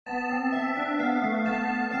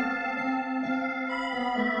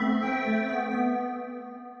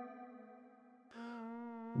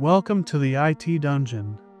Welcome to the IT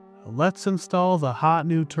Dungeon. Let's install the hot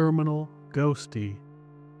new terminal, Ghostty.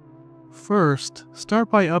 First, start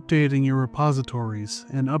by updating your repositories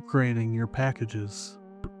and upgrading your packages.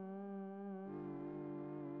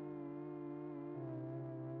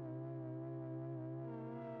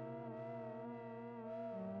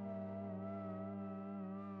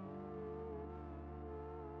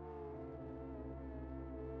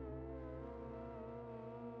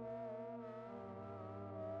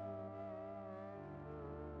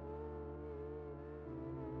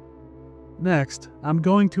 Next, I'm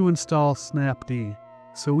going to install snapd,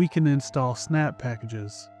 so we can install snap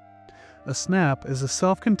packages. A snap is a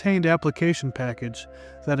self-contained application package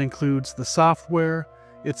that includes the software,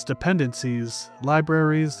 its dependencies,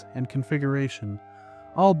 libraries, and configuration,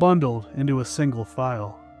 all bundled into a single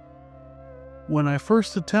file. When I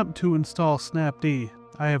first attempt to install snapd,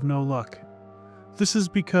 I have no luck. This is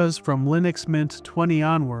because from Linux Mint 20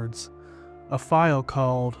 onwards, a file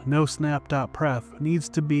called nosnap.pref needs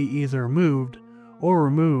to be either moved or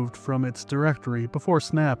removed from its directory before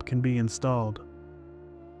snap can be installed.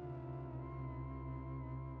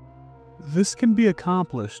 This can be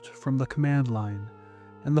accomplished from the command line,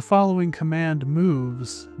 and the following command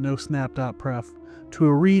moves nosnap.pref to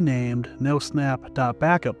a renamed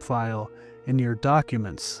nosnap.backup file in your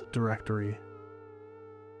documents directory.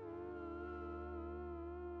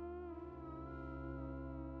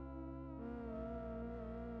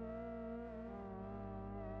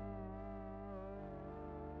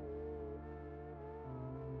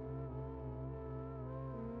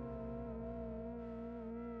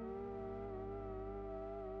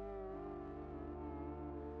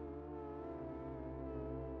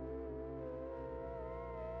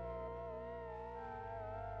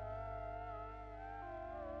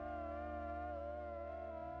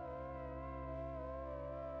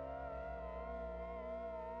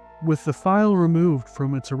 With the file removed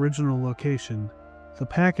from its original location, the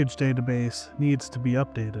package database needs to be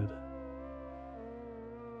updated.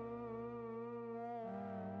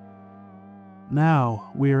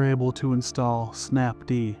 Now we are able to install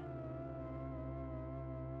snapd.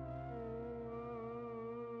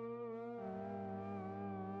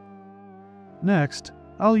 Next,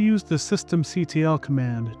 I'll use the systemctl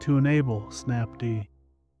command to enable snapd.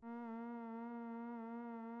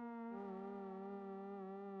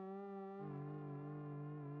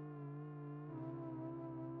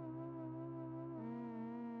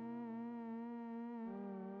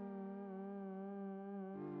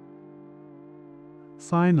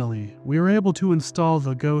 Finally, we were able to install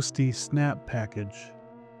the Ghostty snap package.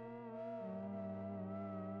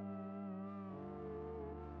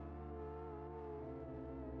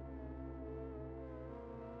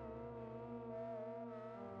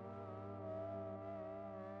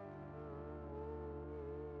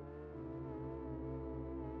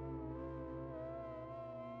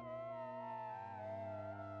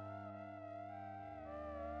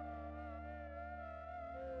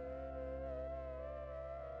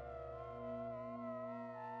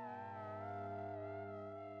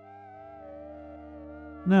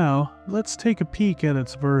 Now, let's take a peek at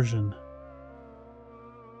its version.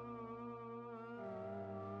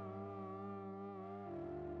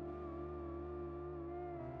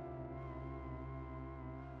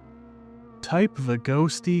 Type the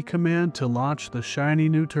Ghostty command to launch the shiny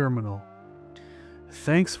new terminal.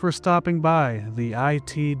 Thanks for stopping by the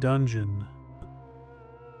IT Dungeon.